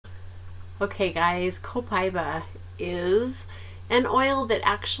Okay guys, Copaiba is an oil that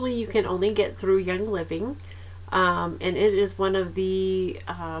actually you can only get through Young Living. And it is one of the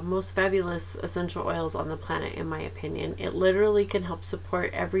most fabulous essential oils on the planet, in my opinion. It literally can help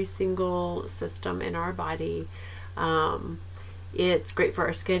support every single system in our body. It's great for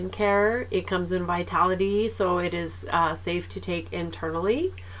our skin care. It comes in Vitality, so it is safe to take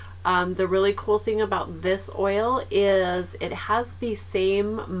internally. The really cool thing about this oil is it has the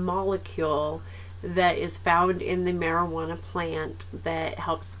same molecule that is found in the marijuana plant that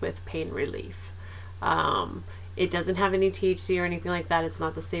helps with pain relief. It doesn't have any THC or anything like that. It's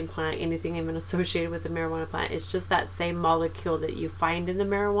not the same plant, anything even associated with the marijuana plant. It's just that same molecule that you find in the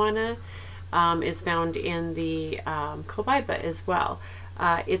marijuana is found in the Copaiba as well.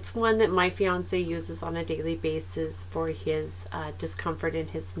 It's one that my fiance uses on a daily basis for his discomfort in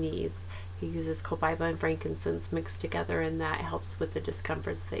his knees. He uses Copaiba and frankincense mixed together, and that helps with the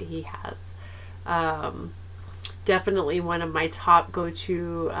discomforts that he has. Definitely one of my top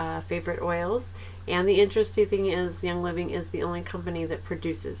go-to favorite oils. And the interesting thing is Young Living is the only company that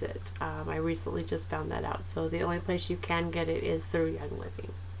produces it. I recently just found that out. So the only place you can get it is through Young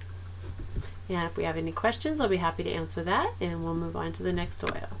Living. And if we have any questions, I'll be happy to answer that, and we'll move on to the next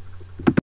oil.